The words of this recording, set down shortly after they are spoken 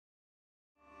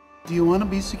Do you want to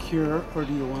be secure or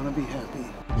do you want to be happy?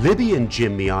 Libby and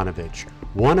Jim Mijanovich,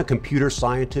 one a computer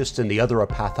scientist and the other a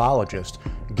pathologist,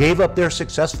 gave up their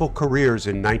successful careers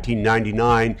in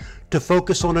 1999 to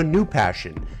focus on a new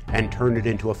passion and turn it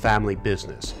into a family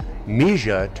business.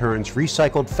 Mija turns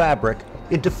recycled fabric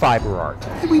into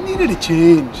Fiberart. We needed a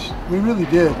change. We really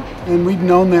did. And we'd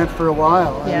known that for a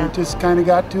while. Yeah. And it just kind of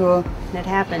got to It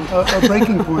happened. a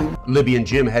breaking point. Libby and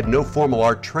Jim had no formal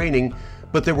art training,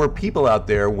 but there were people out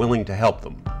there willing to help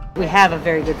them. We have a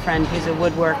very good friend who's a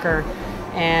woodworker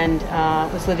and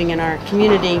was living in our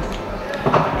community.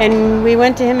 And we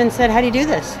went to him and said, how do you do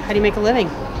this? How do you make a living?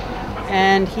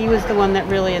 And he was the one that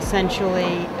really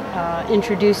essentially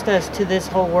introduced us to this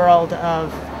whole world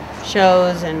of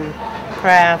shows and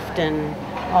craft and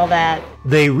all that.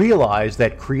 They realized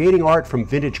that creating art from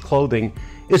vintage clothing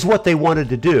is what they wanted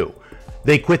to do.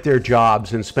 They quit their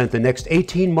jobs and spent the next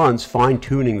 18 months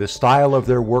fine-tuning the style of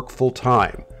their work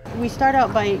full-time. We start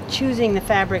out by choosing the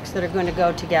fabrics that are going to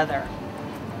go together.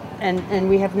 And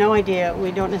we have no idea,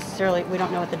 we don't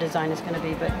know what the design is going to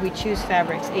be, but we choose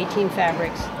fabrics, 18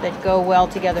 fabrics that go well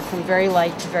together from very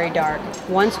light to very dark.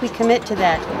 Once we commit to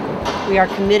that, we are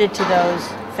committed to those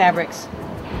fabrics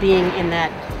being in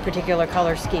that particular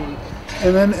color scheme.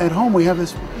 And then at home we have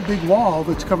this big wall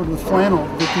that's covered with flannel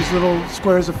that these little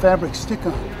squares of fabric stick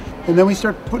on. And then we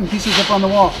start putting pieces up on the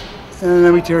wall. And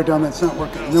then we tear it down, that's not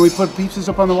working. And then we put pieces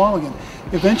up on the wall again.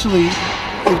 Eventually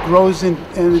it grows in,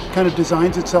 and it kind of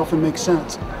designs itself and makes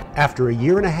sense. After a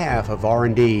year and a half of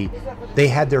R&D, they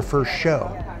had their first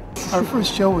show. Our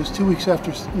first show was 2 weeks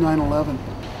after 9/11.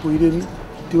 We didn't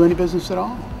do any business at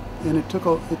all. And it took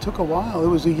a while. It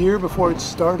was a year before it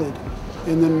started.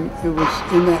 And then it was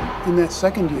in that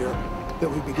second year that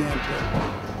we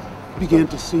began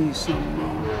to see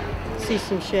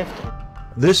some shift.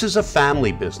 This is a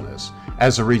family business.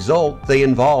 As a result, they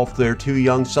involved their 2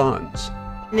 young sons.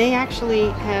 They actually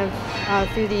have,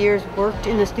 through the years, worked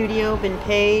in the studio, been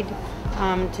paid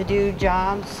to do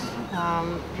jobs,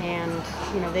 and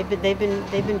you know they've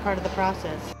been part of the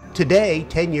process. Today,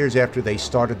 10 years after they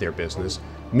started their business,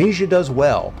 Mija does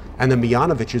well, and the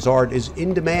Mijanovich's art is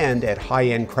in demand at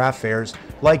high-end craft fairs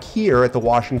like here at the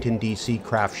Washington, D.C.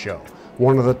 Craft Show,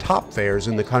 one of the top fairs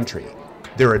in the country.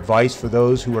 Their advice for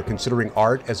those who are considering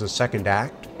art as a second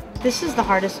act? This is the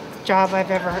hardest job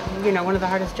I've ever, one of the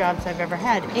hardest jobs I've ever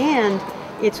had, and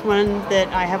it's one that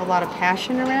I have a lot of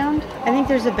passion around. I think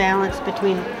there's a balance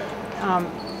between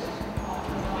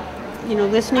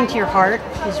listening to your heart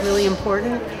is really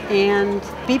important, and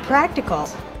be practical.